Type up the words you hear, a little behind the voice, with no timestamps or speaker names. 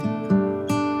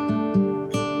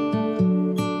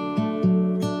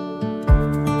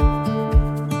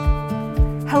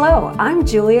Hello, I'm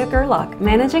Julia Gerlach,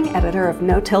 Managing Editor of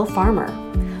No-Till Farmer.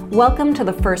 Welcome to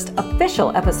the first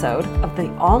official episode of the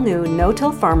all-new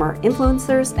No-Till Farmer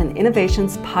Influencers and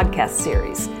Innovations podcast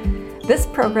series. This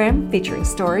program, featuring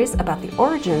stories about the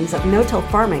origins of no-till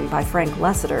farming by Frank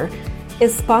Lessiter,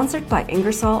 is sponsored by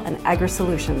Ingersoll and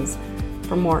AgriSolutions.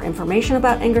 For more information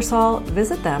about Ingersoll,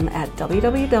 visit them at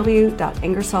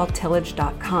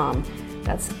www.ingersolltillage.com.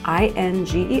 That's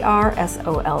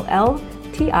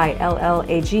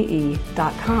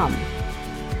INGERSOLLTILLAGE.com.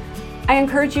 I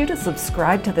encourage you to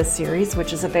subscribe to this series,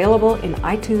 which is available in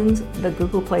iTunes, the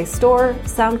Google Play Store,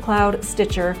 SoundCloud,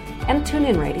 Stitcher, and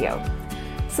TuneIn Radio.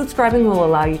 Subscribing will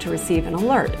allow you to receive an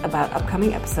alert about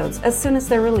upcoming episodes as soon as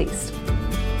they're released.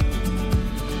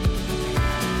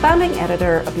 Founding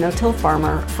editor of No-Till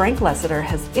Farmer, Frank Lessiter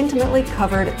has intimately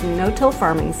covered no-till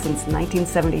farming since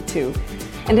 1972,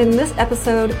 and in this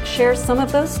episode shares some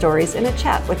of those stories in a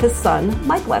chat with his son,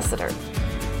 Mike Lessiter.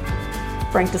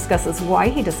 Frank discusses why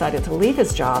he decided to leave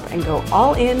his job and go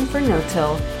all in for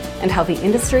no-till, and how the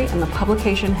industry and the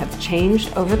publication have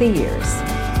changed over the years.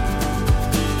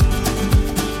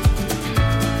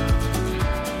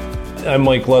 I'm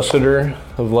Mike Lessiter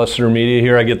of Lessiter Media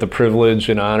here. I get the privilege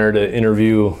and honor to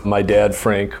interview my dad,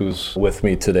 Frank, who's with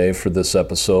me today for this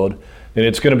episode. And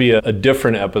it's going to be a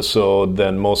different episode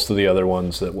than most of the other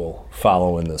ones that will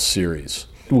follow in this series.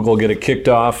 We'll get it kicked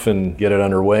off and get it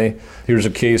underway. Here's a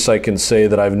case I can say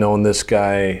that I've known this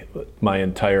guy my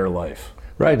entire life.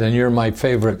 Right, and you're my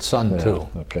favorite son, too.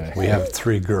 Okay. We have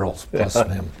 3 girls plus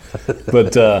him.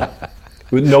 But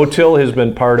no-till has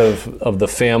been part of the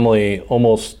family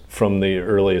almost from the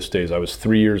earliest days. I was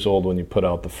 3 years old when you put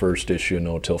out the first issue of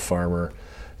No-Till Farmer.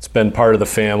 It's been part of the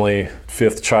family,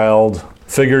 5th child,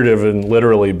 figurative and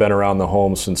literally been around the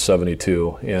home since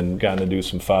 72, and gotten to do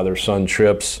some father-son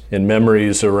trips and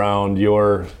memories around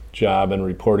your job and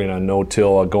reporting on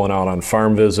no-till, going out on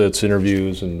farm visits,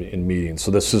 interviews, and meetings.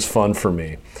 So this is fun for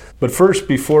me. But first,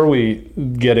 before we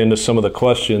get into some of the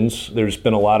questions, there's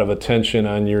been a lot of attention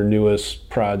on your newest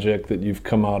project that you've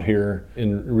come out here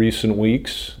in recent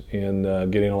weeks, and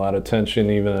getting a lot of attention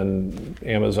even on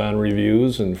Amazon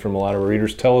reviews and from a lot of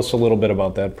readers. Tell us a little bit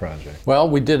about that project. Well,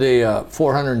 we did a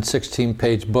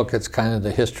 416-page book. It's kind of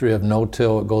the history of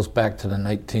no-till. It goes back to the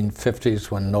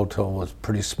 1950s when no-till was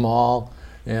pretty small.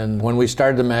 And when we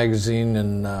started the magazine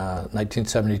in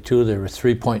 1972, there were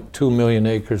 3.2 million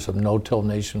acres of no-till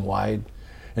nationwide.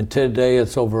 And today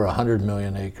it's over 100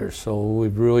 million acres, so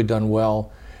we've really done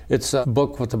well. It's a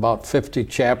book with about 50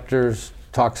 chapters,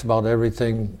 talks about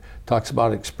everything, talks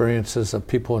about experiences of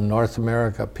people in North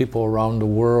America, people around the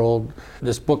world.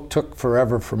 This book took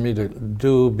forever for me to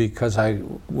do because I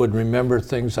would remember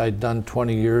things I'd done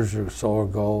 20 years or so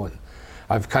ago. And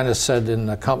I've kind of said in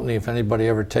the company, if anybody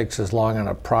ever takes as long on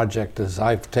a project as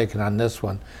I've taken on this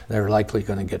one, they're likely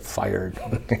going to get fired.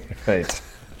 Right.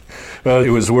 Well, it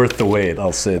was worth the wait,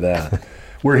 I'll say that.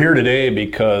 We're here today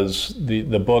because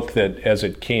the book that, as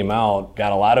it came out,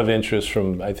 got a lot of interest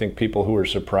from, I think, people who were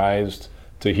surprised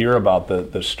to hear about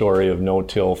the story of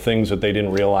no-till, things that they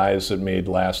didn't realize that made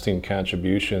lasting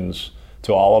contributions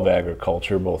to all of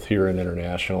agriculture, both here and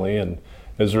internationally. And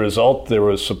as a result, there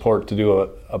was support to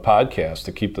do a podcast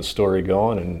to keep the story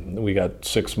going, and we got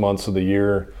 6 months of the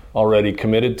year already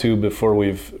committed to before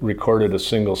we've recorded a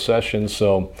single session.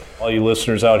 So all you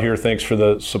listeners out here, thanks for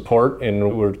the support,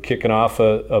 and we're kicking off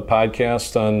a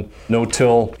podcast on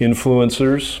no-till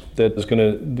influencers that is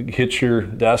going to hit your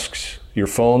desks, your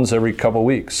phones every couple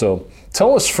weeks. So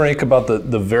tell us, Frank, about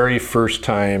the very first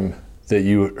time that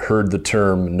you heard the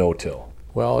term no-till.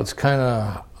 Well, it's kind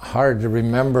of hard to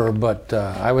remember, but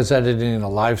I was editing a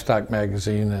livestock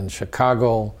magazine in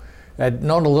Chicago. I'd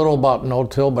known a little about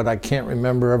no-till, but I can't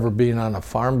remember ever being on a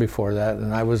farm before that.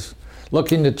 And I was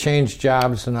looking to change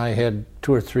jobs, and I had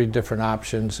 2 or 3 different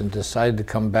options and decided to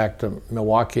come back to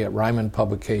Milwaukee at Ryman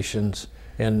Publications.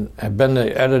 And I've been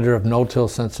the editor of no-till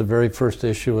since the very first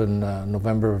issue in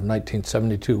November of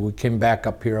 1972. We came back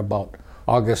up here about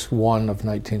August 1 of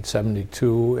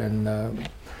 1972, and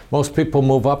most people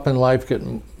move up in life, get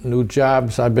new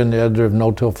jobs. I've been the editor of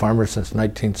No-Till Farmer since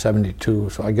 1972,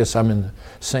 so I guess I'm in the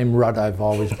same rut I've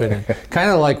always been in.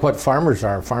 Kind of like what farmers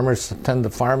are. Farmers tend to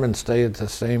farm and stay at the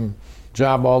same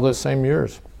job all the same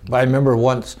years. But I remember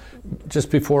once,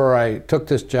 just before I took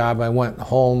this job, I went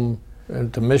home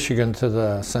to Michigan to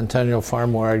the Centennial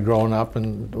Farm where I'd grown up,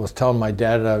 and was telling my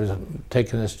dad that I was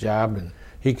taking this job, and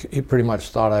he pretty much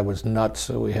thought I was nuts.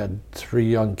 So we had 3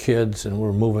 young kids, and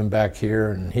we're moving back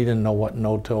here, and he didn't know what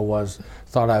no-till was.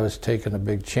 Thought I was taking a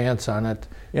big chance on it,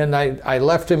 and I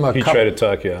left him He tried to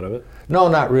talk you out of it? No,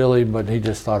 not really, but he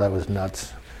just thought I was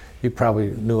nuts. He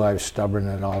probably knew I was stubborn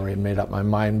and already made up my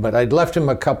mind. But I'd left him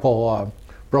a couple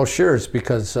brochures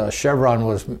because Chevron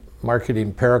was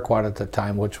marketing Paraquat at the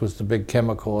time, which was the big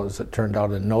chemical, as it turned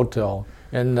out, in no-till.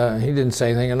 And he didn't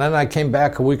say anything. And then I came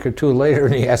back a week or two later,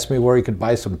 and he asked me where he could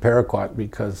buy some Paraquat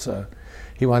because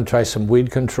he wanted to try some weed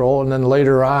control. And then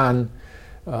later on,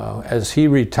 as he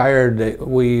retired,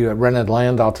 we rented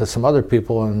land out to some other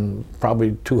people, and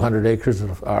probably 200 acres, or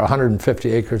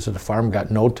 150 acres of the farm got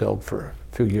no-tilled for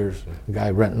a few years. The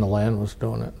guy renting the land was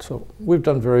doing it. So we've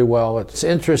done very well. It's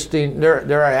interesting.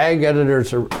 There are ag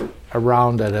editors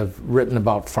around that have written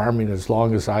about farming as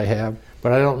long as I have,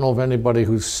 but I don't know of anybody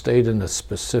who's stayed in a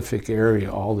specific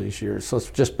area all these years. So it's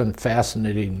just been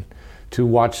fascinating to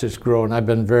watch this grow, and I've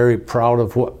been very proud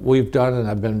of what we've done, and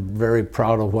I've been very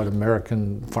proud of what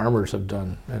American farmers have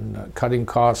done, and cutting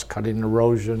costs, cutting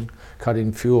erosion,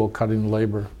 cutting fuel, cutting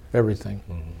labor, everything.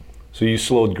 Mm-hmm. So you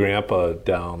slowed Grandpa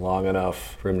down long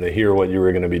enough for him to hear what you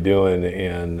were going to be doing,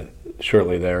 and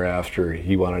shortly thereafter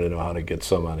he wanted to know how to get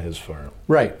some on his farm.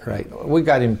 Right. We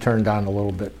got him turned on a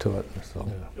little bit to it. So.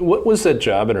 Yeah. What was that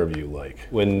job interview like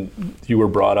when you were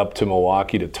brought up to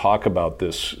Milwaukee to talk about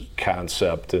this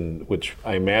concept, and which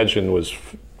I imagine was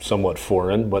somewhat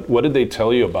foreign, but what did they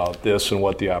tell you about this and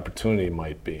what the opportunity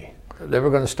might be? They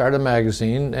were going to start a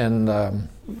magazine, and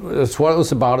that's what it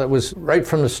was about. It was right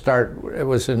from the start. It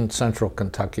was in central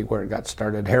Kentucky where it got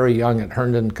started. Harry Young at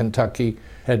Herndon, Kentucky,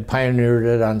 had pioneered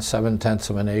it on 7/10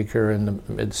 of an acre in the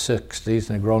mid-'60s,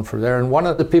 and had grown from there. And one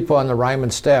of the people on the Ryman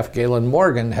staff, Galen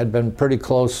Morgan, had been pretty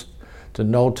close to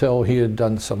no-till. He had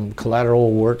done some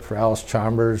collateral work for Alice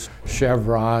Chalmers,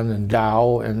 Chevron, and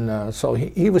Dow, and so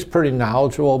he was pretty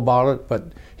knowledgeable about it, but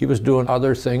he was doing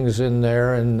other things in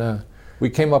there, and we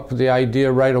came up with the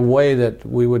idea right away that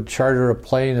we would charter a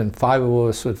plane and 5 of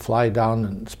us would fly down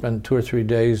and spend 2 or 3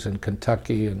 days in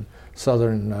Kentucky and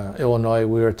southern Illinois.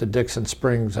 We were at the Dixon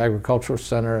Springs Agricultural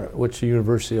Center, which the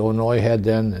University of Illinois had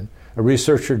then. And a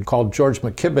researcher called George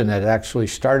McKibben had actually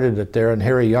started it there, and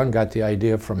Harry Young got the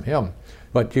idea from him.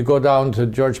 But you go down to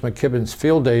George McKibben's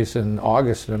field days in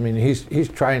August, I mean, he's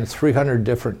trying 300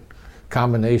 different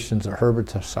combinations of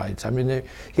herbicides. I mean,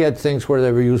 he had things where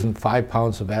they were using 5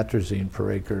 pounds of atrazine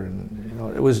per acre,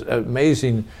 and it was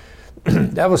amazing.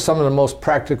 That was some of the most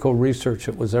practical research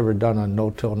that was ever done on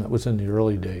no-till, and it was in the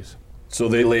early days. So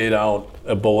they laid out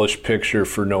a bullish picture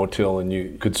for no-till, and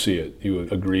you could see it. You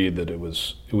agreed that it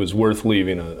was worth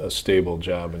leaving a stable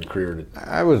job and career.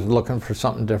 I was looking for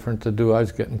something different to do. I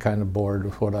was getting kind of bored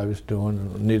with what I was doing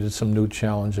and needed some new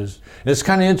challenges. And it's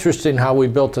kind of interesting how we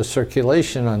built a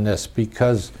circulation on this,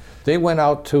 because they went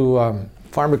out to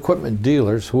farm equipment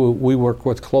dealers who we work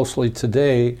with closely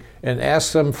today and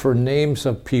asked them for names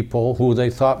of people who they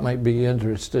thought might be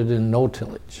interested in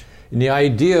no-tillage. And the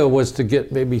idea was to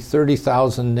get maybe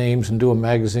 30,000 names and do a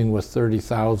magazine with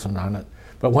 30,000 on it.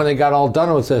 But when they got all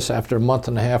done with this, after a month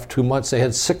and a half, 2 months, they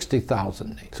had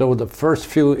 60,000 names. So with the first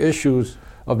few issues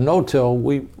of no-till,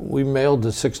 we mailed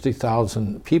to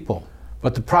 60,000 people.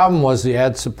 But the problem was the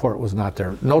ad support was not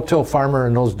there. No-till farmer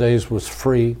in those days was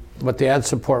free, but the ad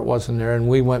support wasn't there. And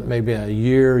we went maybe a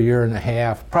year and a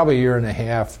half, probably a year and a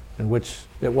half, in which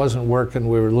it wasn't working,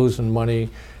 we were losing money,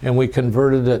 and we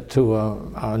converted it to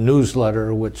a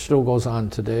newsletter, which still goes on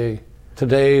today.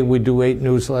 Today we do 8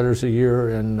 newsletters a year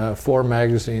and 4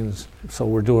 magazines, so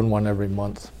we're doing one every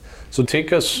month. So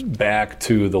take us back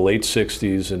to the late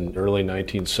 60s and early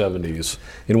 1970s,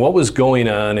 and what was going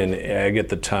on in ag at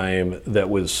the time that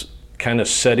was kind of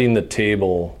setting the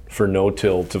table for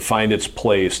no-till to find its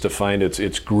place, to find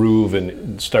its groove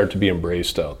and start to be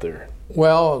embraced out there?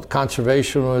 Well,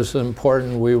 conservation was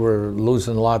important. We were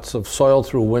losing lots of soil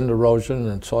through wind erosion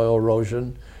and soil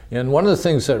erosion. And one of the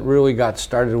things that really got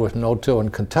started with no-till in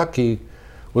Kentucky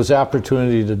was the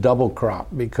opportunity to double crop,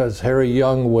 because Harry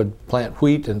Young would plant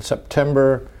wheat in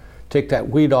September, take that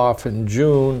wheat off in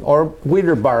June, or wheat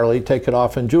or barley, take it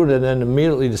off in June, and then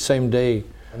immediately the same day,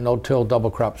 no-till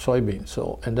double crop soybeans.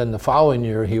 So, and then the following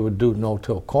year he would do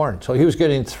no-till corn. So he was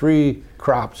getting 3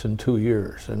 crops in 2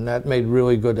 years, and that made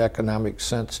really good economic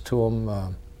sense to him.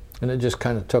 And it just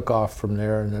kind of took off from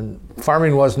there. And then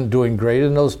farming wasn't doing great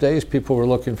in those days. People were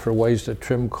looking for ways to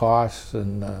trim costs,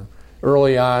 and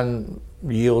early on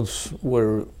yields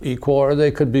were equal, or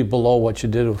they could be below what you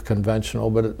did with conventional,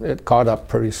 but it caught up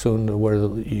pretty soon to where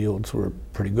the yields were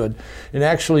pretty good. And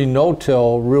actually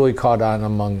no-till really caught on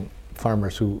among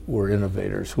farmers who were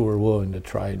innovators, who were willing to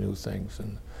try new things.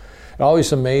 And it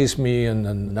always amazed me in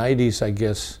the 90s, I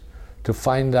guess, to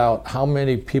find out how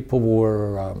many people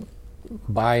were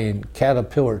buying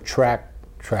Caterpillar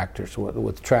tractors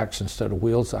with tracks instead of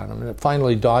wheels on them. And it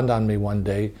finally dawned on me one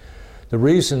day The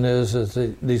reason is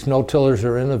that these no-tillers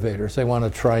are innovators. They want to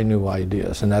try new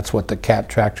ideas, and that's what the Cat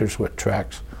tractors with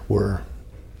tracks were.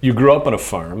 You grew up on a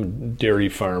farm, dairy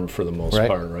farm for the most Right.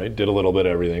 part, right? Did a little bit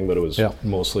of everything, but it was Yeah.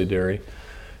 mostly dairy.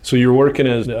 So you're working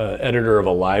as editor of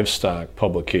a livestock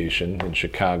publication in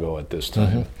Chicago at this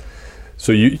time.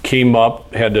 So you came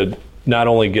up, had to not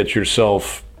only get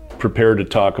yourself prepared to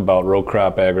talk about row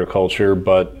crop agriculture,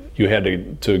 but you had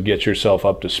to get yourself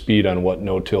up to speed on what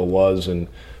no-till was, and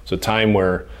it's a time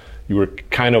where you were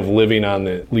kind of living on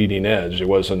the leading edge. It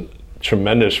wasn't a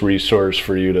tremendous resource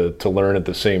for you to learn at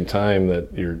the same time that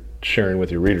you're sharing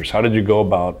with your readers. How did you go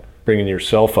about bringing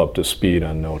yourself up to speed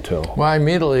on no-till? Well, I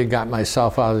immediately got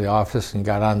myself out of the office and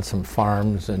got on some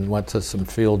farms and went to some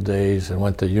field days and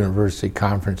went to university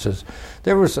conferences.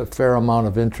 There was a fair amount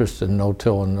of interest in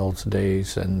no-till in those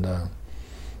days, and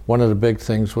one of the big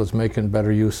things was making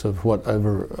better use of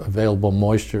whatever available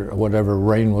moisture, whatever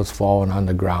rain was falling on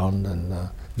the ground, and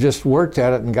just worked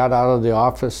at it and got out of the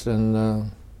office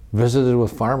and visited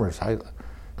with farmers.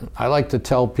 I like to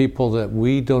tell people that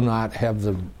we do not have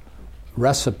the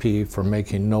recipe for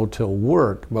making no-till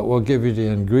work, but we'll give you the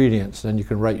ingredients, then you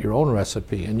can write your own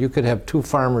recipe. And you could have two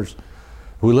farmers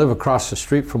who live across the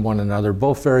street from one another,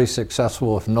 both very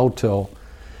successful with no-till,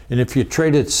 and if you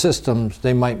traded systems,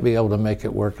 they might be able to make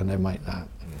it work and they might not.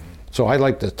 So I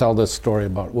like to tell this story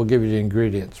about, we'll give you the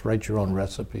ingredients, write your own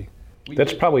recipe.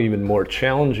 That's probably even more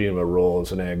challenging of a role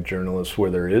as an ag journalist,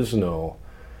 where there is no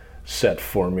set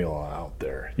formula out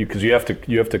there, because you have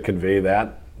to convey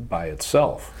that by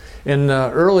itself. And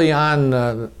early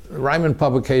on, Ryman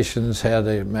Publications had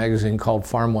a magazine called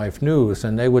Farm Wife News,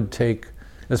 and they would take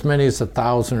as many as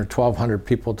 1,000 or 1,200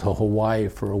 people to Hawaii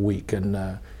for a week,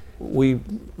 and we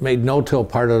made no-till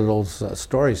part of those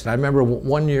stories. And I remember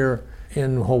one year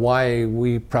in Hawaii,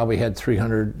 we probably had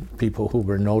 300 people who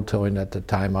were no-tilling at the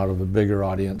time out of a bigger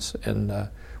audience, and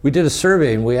we did a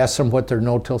survey and we asked them what their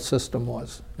no-till system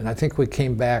was. And I think we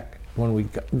came back, when we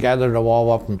gathered them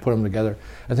all up and put them together,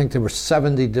 I think there were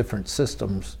 70 different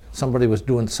systems. Somebody was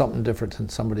doing something different than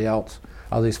somebody else.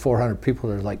 Out of these 400 people,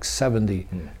 there's like 70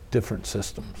 different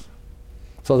systems.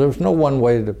 So there was no one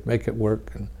way to make it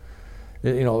work. And,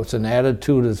 you know, it's an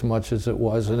attitude as much as it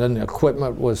was. And then the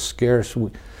equipment was scarce.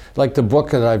 Like the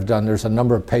book that I've done, there's a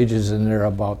number of pages in there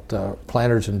about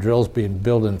planters and drills being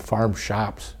built in farm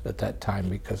shops at that time,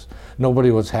 because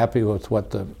nobody was happy with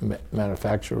what the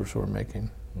manufacturers were making.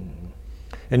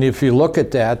 And if you look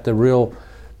at that, the real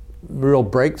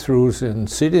breakthroughs in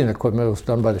seeding equipment was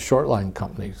done by the shortline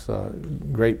companies.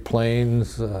 Great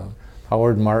Plains,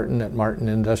 Howard Martin at Martin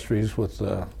Industries with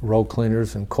row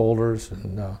cleaners and colders,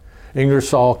 and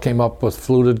Ingersoll came up with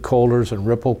fluted colders and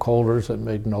ripple colders that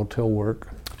made no-till work.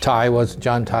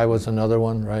 John Tye was another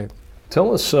one, right?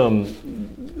 Tell us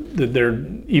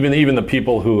that even the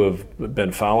people who have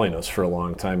been following us for a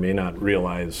long time may not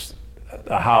realize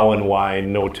how and why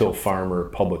No-Till Farmer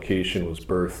publication was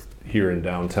birthed here in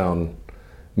downtown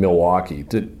Milwaukee.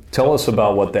 Tell us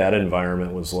about what that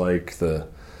environment was like, the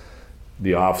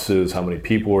offices, how many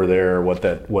people were there, what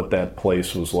that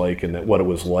place was like, and what it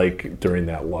was like during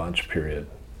that launch period.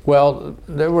 Well,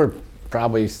 there were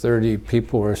probably 30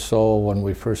 people or so when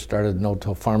we first started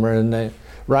No-Till Farmer, and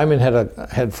Ryman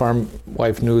had Farm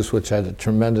Wife News, which had a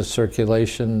tremendous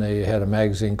circulation. They had a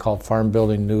magazine called Farm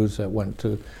Building News that went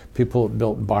to people who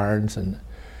built barns, and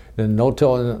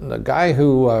no-till. And the guy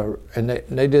who and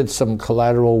they did some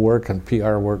collateral work and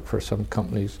PR work for some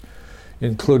companies,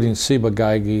 including Seba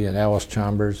Geigy and Alice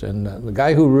Chambers. And the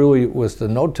guy who really was the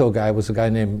no-till guy was a guy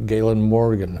named Galen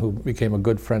Morgan, who became a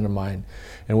good friend of mine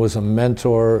and was a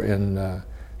mentor. And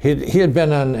he had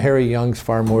been on Harry Young's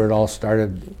farm where it all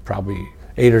started, probably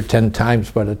 8 or 10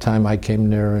 times by the time I came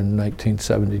there in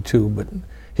 1972. But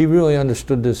he really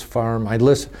understood this farm,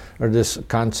 this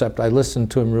concept. I listened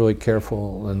to him really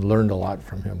careful and learned a lot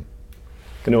from him.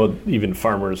 I know even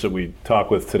farmers that we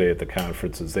talk with today at the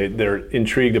conferences, they're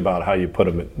intrigued about how you put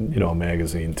a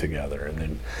magazine together, and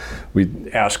then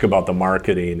we ask about the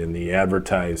marketing and the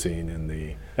advertising and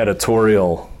the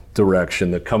editorial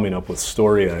direction, the coming up with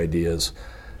story ideas.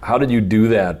 How did you do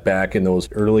that back in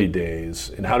those early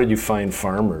days, and how did you find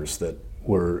farmers that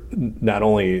were not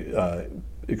only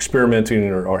experimenting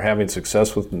or having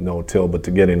success with no-till, but to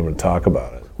get in and talk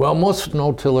about it? Well, most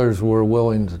no-tillers were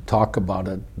willing to talk about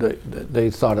it. They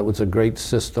thought it was a great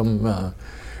system.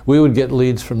 We would get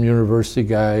leads from university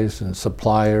guys and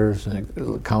suppliers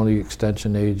and county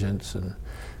extension agents, and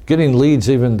getting leads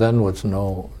even then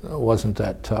wasn't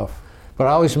that tough. But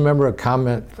I always remember a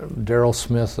comment Daryl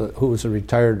Smith, who was a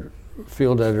retired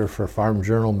field editor for Farm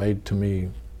Journal, made to me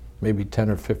maybe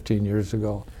 10 or 15 years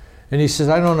ago. And he says,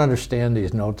 I don't understand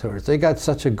these no-tillers. They got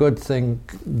such a good thing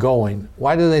going.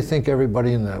 Why do they think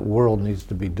everybody in the world needs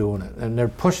to be doing it? And they're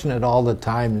pushing it all the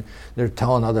time. They're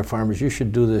telling other farmers, you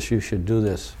should do this, you should do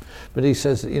this. But he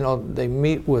says, they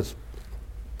meet with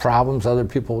problems. Other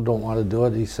people don't want to do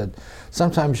it. He said,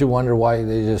 sometimes you wonder why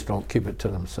they just don't keep it to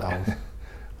themselves.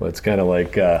 Well, it's kind of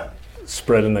like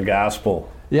spreading the gospel.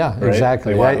 Yeah, right?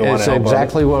 Exactly. It's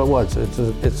exactly what it was.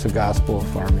 It's a gospel of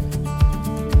farming.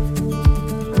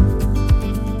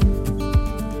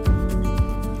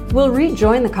 We'll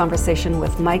rejoin the conversation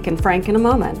with Mike and Frank in a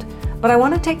moment, but I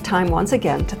want to take time once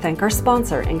again to thank our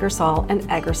sponsor, Ingersoll and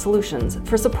AgriSolutions,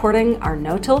 for supporting our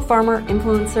No-Till Farmer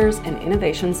Influencers and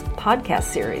Innovations podcast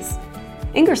series.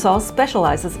 Ingersoll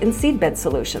specializes in seedbed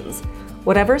solutions.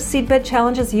 Whatever seedbed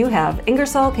challenges you have,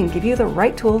 Ingersoll can give you the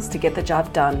right tools to get the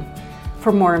job done.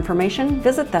 For more information,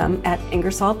 visit them at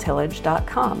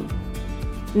ingersolltillage.com.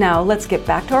 Now, let's get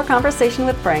back to our conversation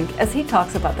with Frank as he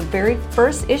talks about the very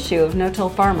first issue of No-Till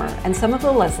Farmer and some of the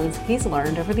lessons he's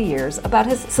learned over the years about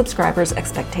his subscribers'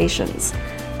 expectations.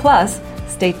 Plus,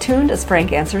 stay tuned as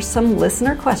Frank answers some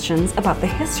listener questions about the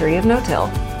history of no-till.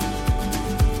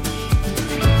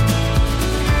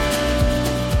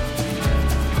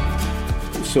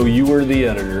 So you were the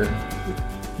editor.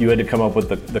 You had to come up with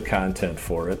the content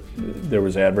for it. There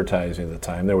was advertising at the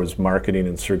time. There was marketing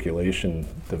and circulation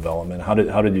development. How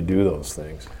did you do those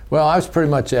things? Well, I was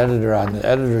pretty much editor on the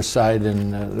editor side,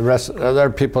 and the rest other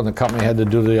people in the company had to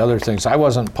do the other things. I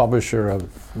wasn't publisher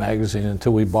of the magazine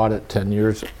until we bought it 10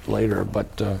 years later,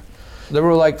 but there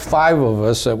were like 5 of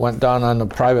us that went down on a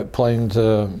private plane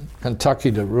to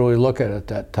Kentucky to really look at it at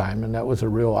that time, and that was a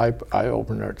real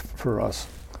eye-opener for us.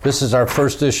 This is our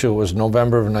first issue. It was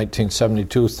November of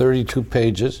 1972, 32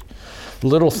 pages. A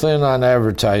little thin on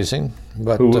advertising.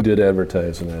 But who did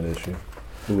advertise in that issue?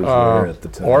 Who was there at the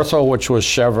time? Ortho, which was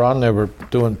Chevron. They were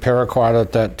doing Paraquat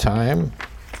at that time.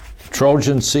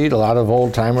 Trojan Seed. A lot of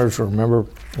old-timers remember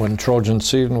when Trojan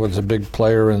Seed was a big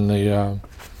player in the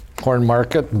corn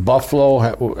market. Buffalo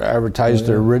advertised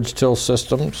their ridge till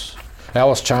systems.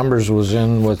 Alice Chambers was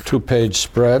in with 2-page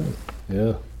spread.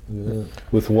 Yeah. Yeah.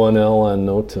 With 1 L on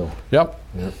no-till. Yep.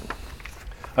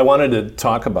 I wanted to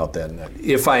talk about that.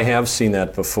 If I have seen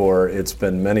that before, it's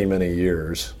been many, many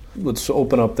years. Let's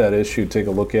open up that issue, take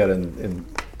a look at it, and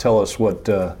tell us what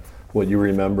you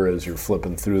remember as you're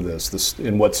flipping through this,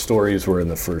 and what stories were in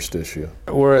the first issue.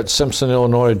 We're at Simpson,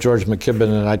 Illinois. George McKibben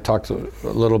and I talked a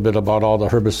little bit about all the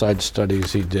herbicide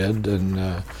studies he did,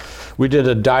 and we did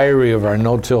a diary of our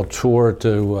no-till tour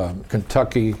to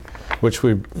Kentucky, which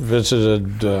we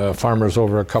visited farmers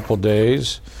over a couple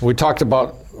days. We talked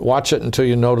about watch it until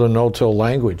you know the no-till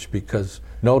language, because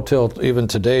no-till even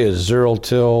today is zero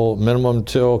till, minimum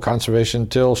till, conservation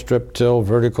till, strip till,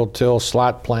 vertical till,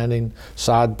 slot planting,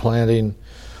 sod planting,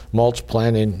 mulch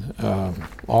planting,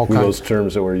 all kinds. Those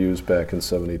terms that were used back in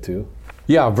 '72?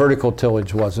 Yeah, vertical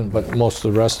tillage wasn't, but most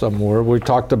of the rest of them were. We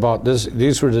talked about this.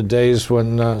 These were the days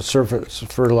when surface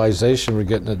fertilization were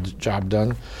getting the job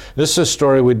done. This is a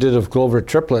story we did of Glover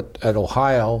Triplett at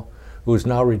Ohio, who's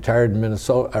now retired in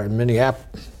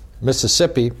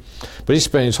Mississippi, but he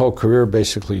spent his whole career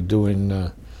basically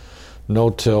doing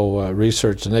no-till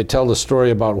research. And they tell the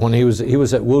story about when he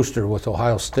was at Worcester with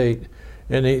Ohio State,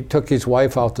 and he took his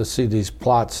wife out to see these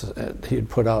plots that he had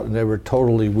put out, and they were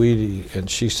totally weedy. And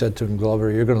she said to him,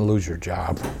 Glover, you're going to lose your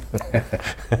job.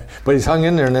 But he's hung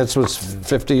in there, and that was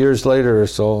 50 years later or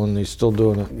so, and he's still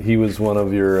doing it. He was one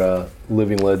of your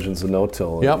living legends of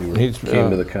no-till. Yep. He came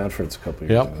to the conference a couple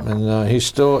years ago. And he's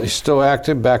still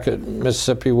active back at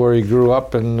Mississippi where he grew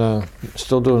up, and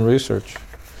still doing research.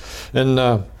 And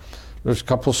there's a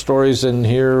couple stories in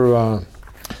here.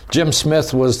 Jim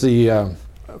Smith was the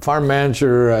farm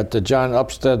manager at the John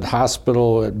Upstead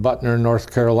Hospital at Butner,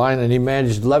 North Carolina, and he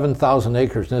managed 11,000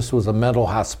 acres, and this was a mental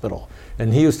hospital.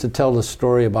 And he used to tell the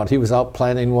story about he was out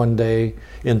planting one day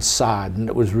in sod, and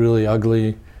it was really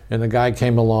ugly, and the guy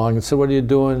came along and said, what are you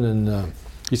doing? And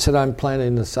he said, I'm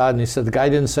planting the sod. And he said, the guy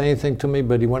didn't say anything to me,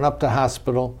 but he went up to the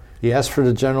hospital, he asked for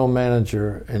the general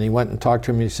manager, and he went and talked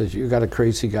to him. He says, you got a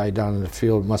crazy guy down in the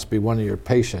field, it must be one of your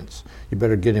patients. You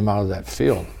better get him out of that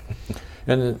field.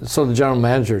 And so the general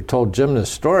manager told Jim this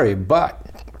story, but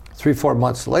 3-4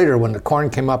 months later, when the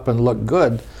corn came up and looked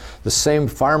good, the same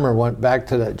farmer went back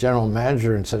to that general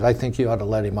manager and said, I think you ought to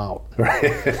let him out.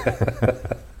 Right.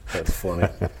 That's funny.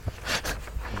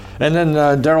 And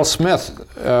then Darrell Smith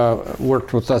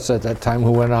worked with us at that time,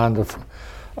 who went on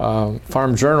to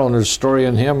Farm Journal, and there's a story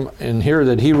in here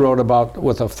that he wrote about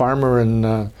with a farmer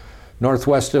in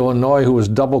Northwest Illinois who was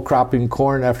double cropping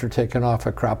corn after taking off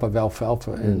a crop of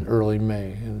alfalfa in early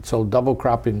May. And so double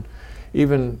cropping,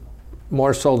 even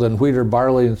more so than wheat or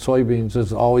barley and soybeans,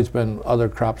 there's always been other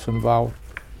crops involved.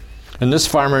 And this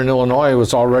farmer in Illinois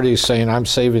was already saying, I'm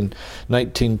saving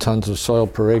 19 tons of soil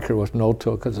per acre with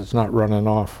no-till because it's not running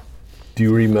off. Do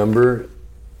you remember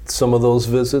some of those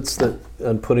visits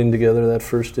and putting together that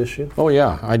first issue? Oh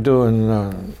yeah, I do,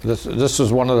 and this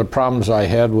is one of the problems I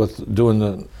had with doing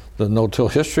the no-till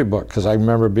history book, because I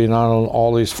remember being on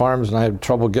all these farms and I had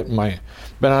trouble been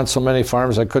on so many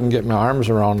farms I couldn't get my arms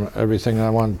around everything that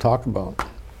I wanted to talk about.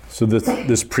 So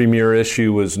this premiere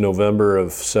issue was November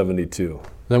of '72.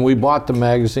 Then we bought the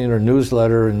magazine or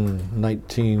newsletter in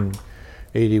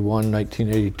 1981,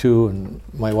 1982, and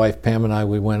my wife Pam and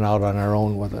we went out on our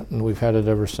own with it, and we've had it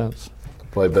ever since.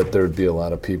 Well, I bet there would be a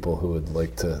lot of people who would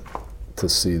like to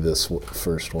see this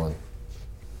first one.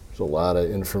 There's a lot of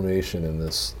information in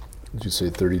this. Did you say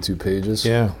 32 pages?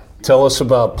 Yeah. Tell us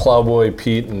about Plowboy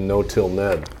Pete and No-Till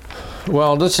Ned.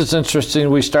 Well, this is interesting.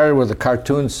 We started with a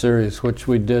cartoon series, which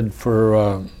we did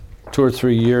for 2 or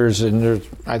 3 years, and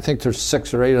I think there's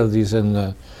 6 or 8 of these in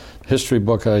the history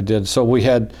book I did. So we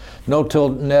had No-Till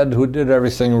Ned, who did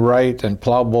everything right, and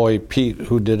Plowboy Pete,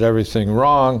 who did everything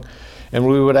wrong. And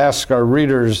we would ask our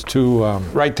readers to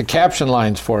write the caption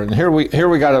lines for it. And here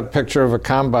we got a picture of a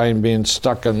combine being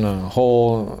stuck in a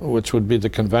hole, which would be the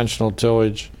conventional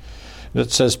tillage. It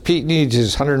says, Pete needs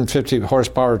his 150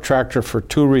 horsepower tractor for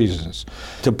 2 reasons: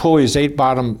 to pull his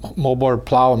 8-bottom moldboard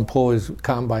plow and pull his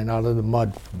combine out of the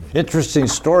mud. Interesting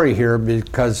story here,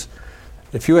 because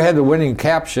if you had the winning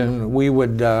caption, we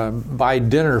would buy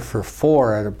dinner for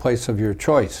 4 at a place of your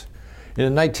choice. And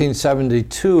in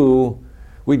 1972,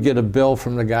 we'd get a bill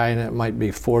from the guy, and it might be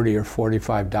 $40 or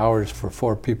 $45 for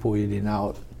 4 people eating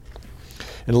out.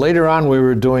 And later on, we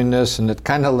were doing this, and it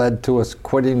kind of led to us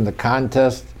quitting the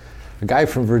contest. A guy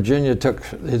from Virginia took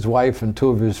his wife and 2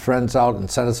 of his friends out and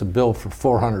sent us a bill for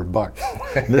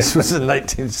 $400. This was in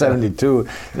 1972.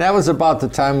 And that was about the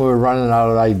time we were running out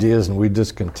of ideas, and we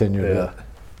discontinued it.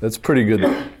 That's pretty good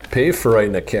pay for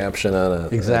writing a caption on a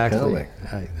Exactly.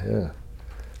 Right. Yeah.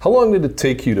 How long did it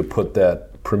take you to put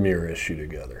that premiere issue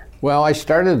together? Well, I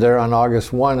started there on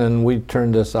August 1, and we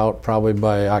turned this out probably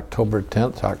by October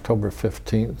 10th, October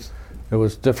 15th. It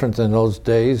was different than those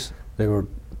days. They were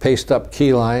paste up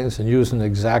key lines and using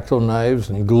X-Acto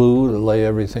knives and glue to lay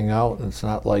everything out. And it's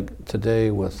not like today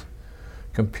with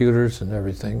computers and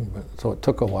everything, so it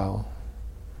took a while.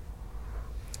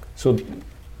 So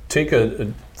think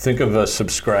of a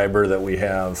subscriber that we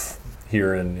have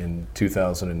here in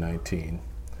 2019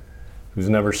 who's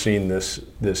never seen this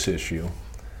issue,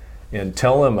 and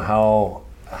tell them how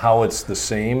it's the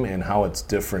same and how it's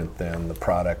different than the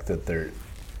product that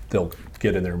they'll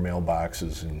get in their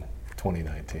mailboxes in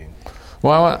 2019.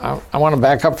 Well, I want to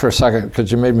back up for a second,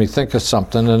 because you made me think of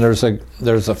something. And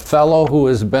there's a fellow who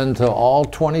has been to all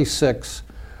 26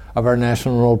 of our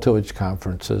National Rural Tillage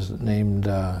Conferences named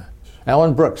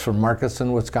Alan Brooks from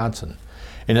Markeson, Wisconsin.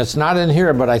 And it's not in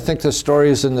here, but I think the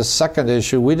story is in the second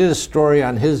issue. We did a story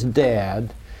on his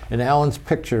dad, and Alan's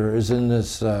picture is in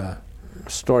this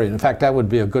story. In fact, that would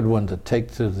be a good one to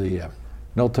take to the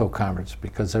No-Till conference,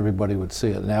 because everybody would see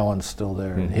it, and Alan's still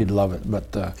there, and he'd love it.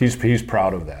 But he's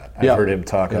proud of that. I've heard him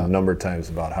talk a number of times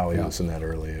about how he was in that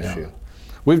early issue.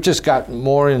 We've just got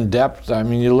more in depth. I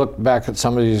mean, you look back at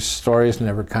some of these stories, and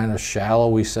they were kind of shallow.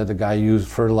 We said the guy used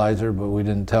fertilizer, but we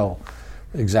didn't tell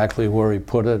exactly where he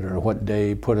put it, or what day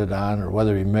he put it on, or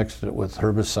whether he mixed it with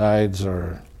herbicides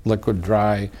or liquid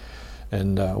dry,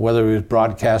 and whether he was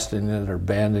broadcasting it or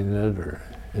banding it or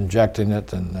injecting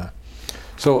it. And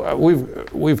so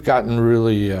we've gotten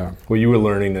really... well, you were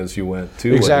learning as you went,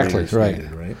 too. Exactly, right.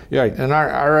 Needed, right? Yeah, and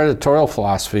our editorial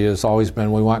philosophy has always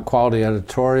been, we want quality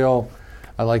editorial.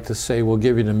 I like to say, we'll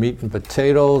give you the meat and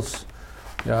potatoes.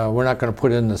 We're not going to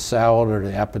put in the salad or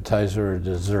the appetizer or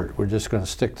dessert. We're just going to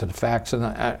stick to the facts.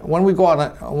 And when we go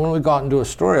out and do a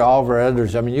story, all of our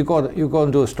editors, I mean, you go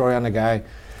and do a story on a guy,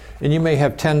 and you may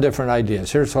have 10 different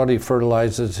ideas. Here's what he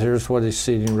fertilizes. Here's what his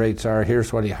seeding rates are.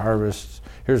 Here's what he harvests.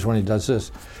 Here's when he does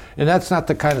this. And that's not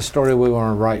the kind of story we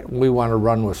want to write. We want to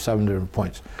run with 7 different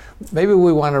points. Maybe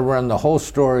we want to run the whole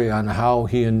story on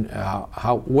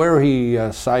where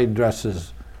he side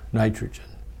dresses nitrogen,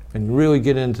 and really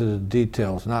get into the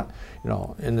details. Not,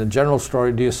 in the general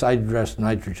story, do you side dress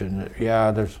nitrogen? Yeah,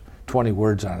 there's 20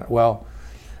 words on it. Well,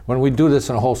 when we do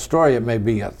this in a whole story, it may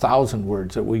be 1,000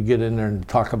 words that we get in there and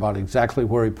talk about exactly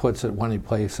where he puts it, when he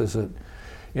places it.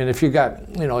 And if you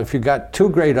got 2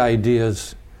 great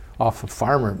ideas off a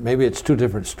farmer, maybe it's 2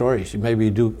 different stories. Maybe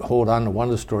you do hold on to one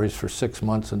of the stories for 6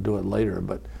 months and do it later,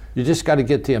 but you just got to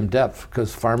get the in-depth,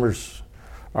 because farmers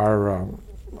are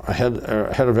ahead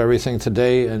of everything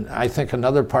today. And I think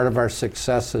another part of our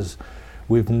success is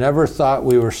We've never thought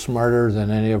we were smarter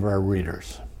than any of our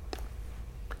readers.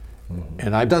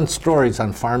 And I've done stories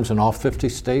on farms in all 50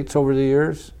 states over the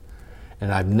years,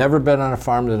 and I've never been on a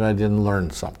farm that I didn't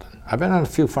learn something. I've been on a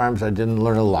few farms I didn't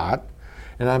learn a lot,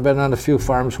 and I've been on a few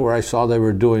farms where I saw they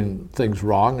were doing things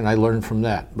wrong, and I learned from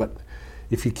that. But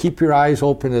if you keep your eyes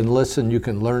open and listen, you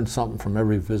can learn something from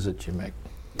every visit you make.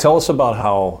 Tell us about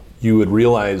how you would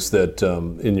realize that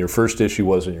in your first issue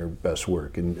wasn't your best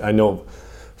work. And I know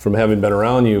from having been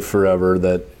around you forever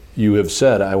that you have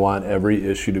said, I want every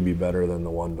issue to be better than the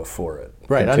one before it.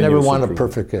 Right, I never want a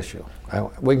perfect issue.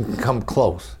 We can come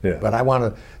close, yeah. But I want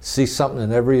to see something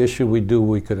in every issue we do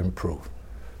we could improve.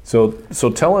 So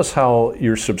tell us how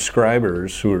your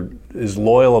subscribers, who are as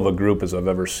loyal of a group as I've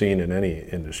ever seen in any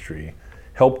industry,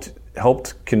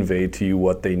 helped convey to you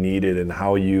what they needed and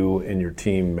how you and your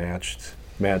team matched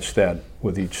that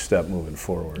with each step moving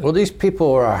forward. Well, these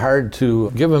people are hard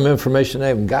to give them information they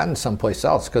haven't gotten someplace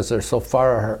else because they're so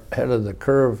far ahead of the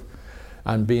curve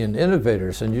on being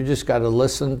innovators, and you just got to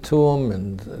listen to them.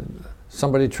 And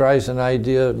somebody tries an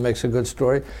idea, it makes a good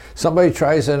story. Somebody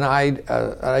tries an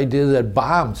idea that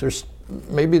bombs.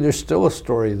 Maybe there's still a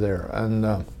story there. And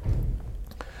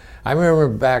I remember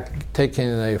back taking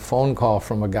a phone call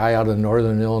from a guy out of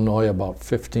northern Illinois about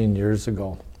 15 years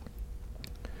ago.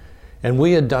 And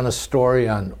we had done a story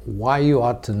on why you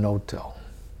ought to no-till.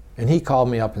 And he called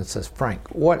me up and says, Frank,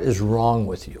 what is wrong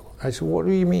with you? I said, what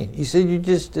do you mean? He said, you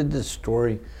just did this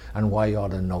story on why you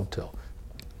ought to no-till.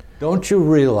 Don't you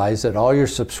realize that all your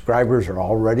subscribers are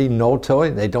already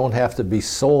no-tilling? They don't have to be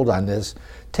sold on this.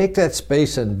 Take that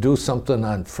space and do something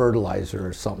on fertilizer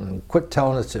or something. Quit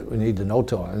telling us that we need to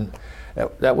no-till. And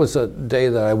that was a day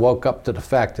that I woke up to the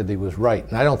fact that he was right.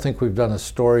 And I don't think we've done a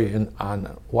story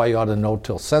on why you ought to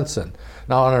no-till since then.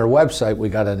 Now on our website, we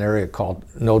got an area called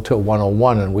No-Till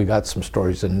 101, and we got some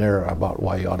stories in there about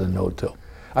why you ought to no-till.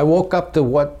 I woke up to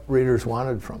what readers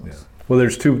wanted from us. Well,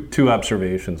 there's two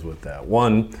observations with that.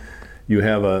 One, you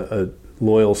have a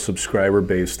loyal subscriber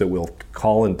base that will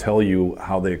call and tell you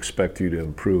how they expect you to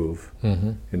improve.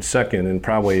 Mm-hmm. And second, and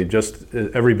probably just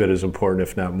every bit as important,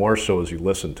 if not more so, as you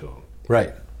listen to them.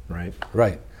 Right.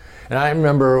 And I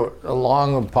remember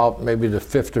along about maybe the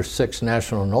 5th or 6th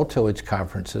National No-Tillage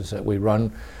conferences that we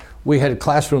run, we had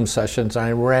classroom sessions.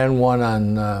 I ran one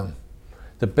on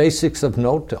the basics of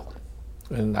no-till.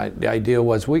 And the idea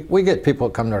was we get people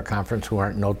that come to our conference who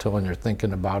aren't no-till and they're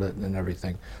thinking about it and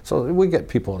everything. So we get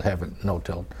people that haven't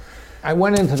no-tilled. I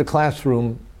went into the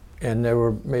classroom and there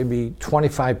were maybe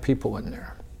 25 people in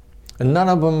there. And none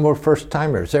of them were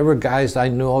first-timers. They were guys I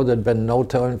knew that had been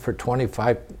no-tilling for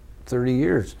 25, 30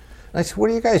 years. And I said,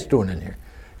 what are you guys doing in here?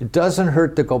 It doesn't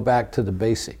hurt to go back to the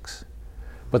basics.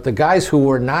 But the guys who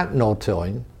were not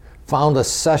no-tilling found a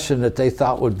session that they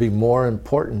thought would be more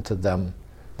important to them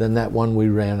than that one we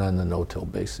ran on the no-till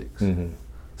basics. Mm-hmm.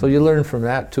 So you learn from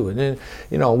that too. And then,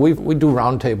 we do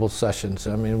roundtable sessions.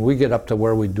 I mean, we get up to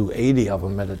where we do 80 of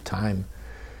them at a time.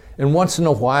 And once in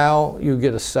a while, you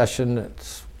get a session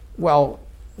that's,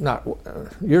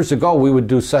 years ago, we would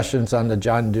do sessions on the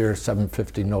John Deere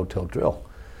 750 no-till drill.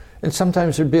 And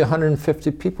sometimes there'd be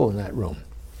 150 people in that room.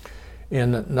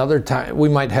 And another time, we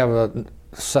might have a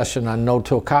session on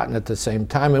no-till cotton at the same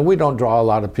time, and we don't draw a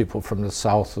lot of people from the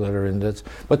South that are in this,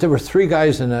 but there were 3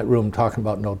 guys in that room talking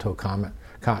about no-till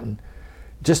cotton,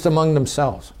 just among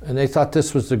themselves. And they thought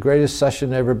this was the greatest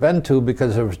session they've ever been to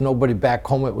because there was nobody back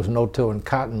home that was no-till and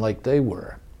cotton like they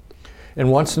were. And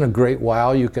once in a great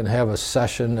while, you can have a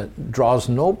session that draws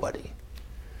nobody.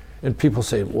 And people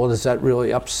say, well, does that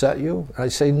really upset you? And I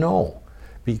say, no.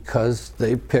 Because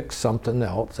they picked something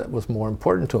else that was more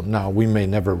important to them. Now, we may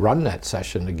never run that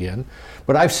session again,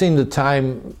 but I've seen the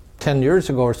time 10 years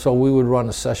ago or so, we would run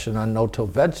a session on no-till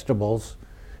vegetables,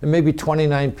 and maybe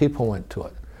 29 people went to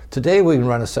it. Today, we can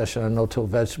run a session on no-till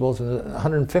vegetables, and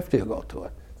 150 will go to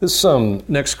it. This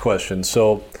next question,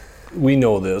 so we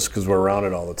know this because we're around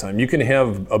it all the time. You can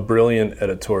have a brilliant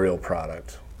editorial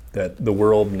product that the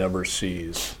world never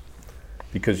sees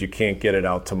because you can't get it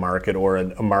out to market or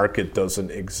a market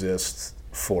doesn't exist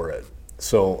for it.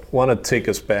 So I want to take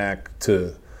us back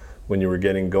to when you were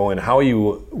getting going, how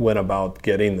you went about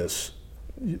getting this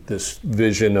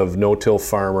vision of No-Till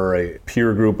Farmer, a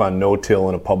peer group on no-till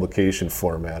in a publication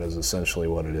format is essentially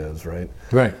what it is, right?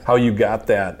 Right. How you got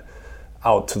that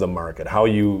out to the market, how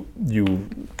you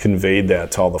conveyed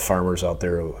that to all the farmers out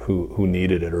there who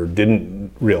needed it or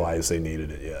didn't realize they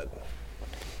needed it yet.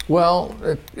 Well,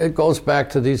 it goes back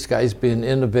to these guys being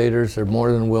innovators. They're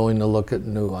more than willing to look at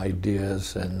new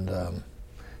ideas, and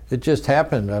it just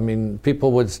happened. I mean,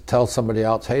 people would tell somebody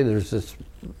else, hey, there's this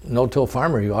no-till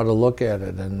farmer, you ought to look at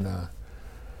it. And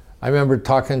I remember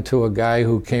talking to a guy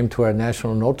who came to our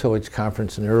National No-Tillage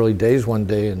Conference in the early days one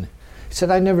day, and he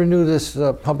said, I never knew this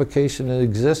publication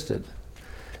existed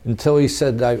until he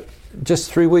said,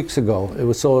 just 3 weeks ago, it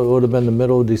would have been the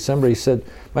middle of December, he said,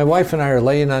 my wife and I are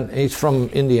laying on, he's from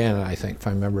Indiana, I think, if I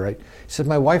remember right. He said,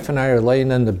 my wife and I are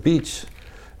laying on the beach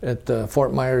at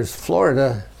Fort Myers,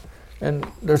 Florida, and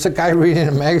there's a guy reading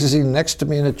a magazine next to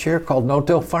me in a chair called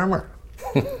No-Till Farmer.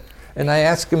 And I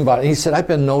asked him about it. He said, I've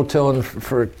been no-tilling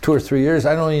for 2 or 3 years.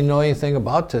 I don't even know anything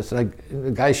about this. And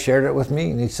the guy shared it with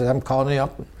me, and he said, I'm calling you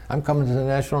up. I'm coming to the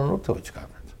National No-Tillage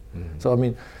Conference. Mm-hmm. So, I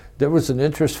mean, there was an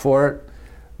interest for it.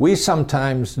 We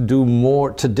sometimes do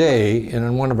more today, and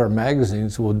in one of our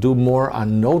magazines, we'll do more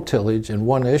on no-tillage in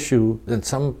one issue than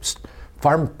some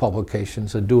farm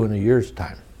publications that do in a year's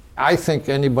time. I think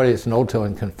anybody that's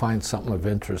no-tilling can find something of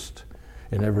interest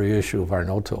in every issue of our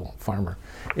No-Till Farmer.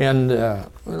 And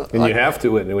you have to,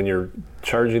 when you're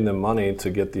charging them money to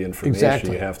get the information,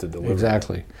 exactly, you have to deliver.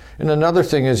 Exactly. And another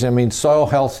thing is, I mean, soil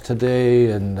health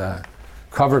today and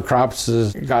cover crops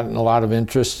has gotten a lot of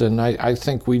interest, and I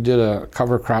think we did a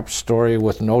cover crop story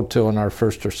with no-till in our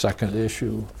first or second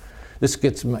issue. This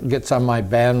gets on my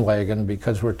bandwagon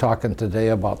because we're talking today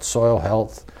about soil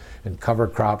health and cover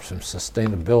crops and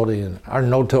sustainability, and our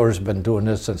no-tillers have been doing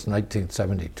this since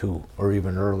 1972 or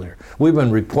even earlier. We've been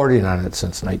reporting on it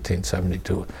since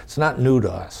 1972. It's not new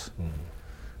to us.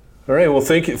 All right, well,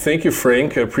 thank you,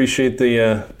 Frank. I appreciate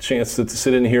the chance to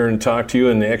sit in here and talk to you,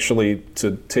 and actually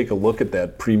to take a look at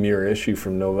that premiere issue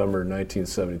from November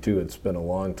 1972. It's been a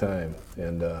long time,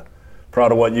 and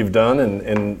proud of what you've done,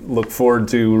 and look forward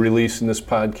to releasing this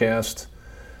podcast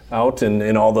out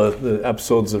and all the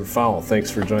episodes that follow. Thanks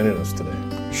for joining us today.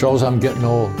 Shows I'm getting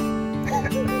old.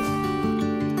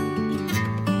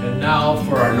 And now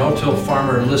for our No-Till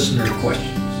Farmer listener questions.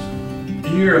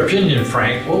 In your opinion,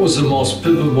 Frank, what was the most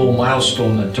pivotal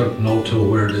milestone that took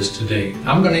no-till where it is today?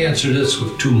 I'm going to answer this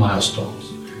with 2 milestones.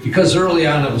 Because early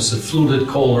on it was the fluted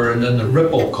coulter and then the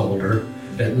ripple coulter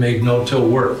that made no-till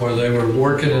work, where they were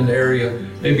working in an area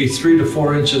maybe 3 to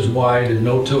 4 inches wide and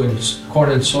no-tilling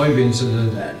corn and soybeans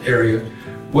in that area,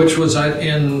 which was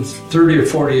in 30 or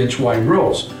 40 inch wide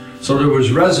rows. So there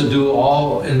was residue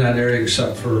all in that area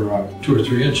except for 2 or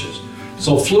 3 inches.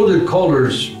 So fluted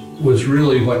coulters was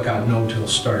really what got no-till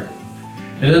started.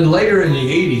 And then later in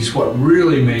the 80s, what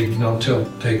really made no-till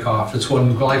take off is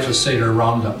when glyphosate or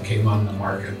Roundup came on the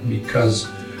market, because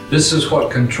this is what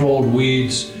controlled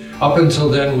weeds. Up until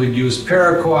then, we'd use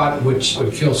paraquat, which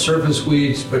would kill surface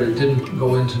weeds, but it didn't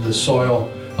go into the soil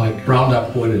like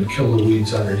Roundup would and kill the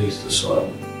weeds underneath the soil.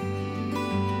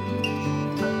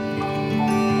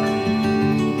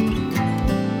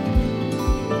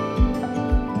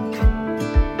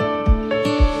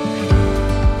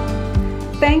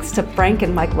 Thanks to Frank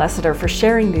and Mike Lessiter for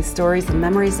sharing these stories and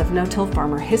memories of no-till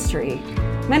farmer history.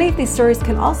 Many of these stories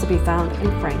can also be found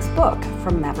in Frank's book,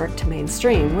 From Maverick to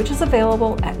Mainstream, which is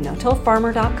available at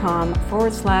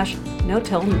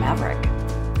notillfarmer.com/no-till-maverick.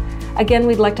 Again,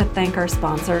 we'd like to thank our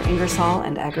sponsor, Ingersoll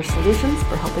and AgriSolutions,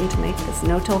 for helping to make this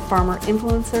No-Till Farmer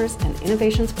Influencers and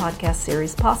Innovations podcast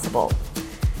series possible.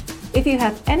 If you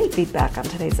have any feedback on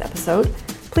today's episode,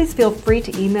 please feel free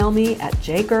to email me at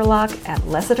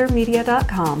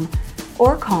jgerlach@lessitermedia.com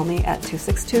or call me at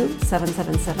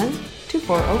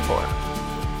 262-777-2404.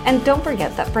 And don't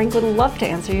forget that Frank would love to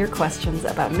answer your questions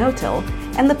about no-till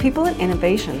and the people and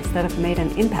innovations that have made an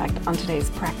impact on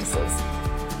today's practices.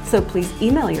 So please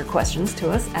email your questions to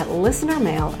us at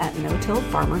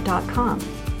listenermail@notillfarmer.com.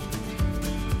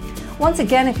 Once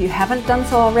again, if you haven't done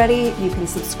so already, you can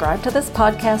subscribe to this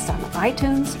podcast on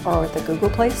iTunes or the Google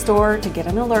Play Store to get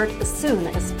an alert as soon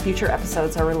as future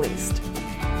episodes are released.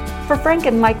 For Frank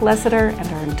and Mike Lessiter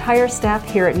and our entire staff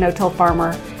here at No-Till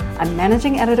Farmer, I'm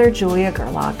Managing Editor Julia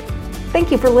Gerlach.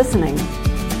 Thank you for listening.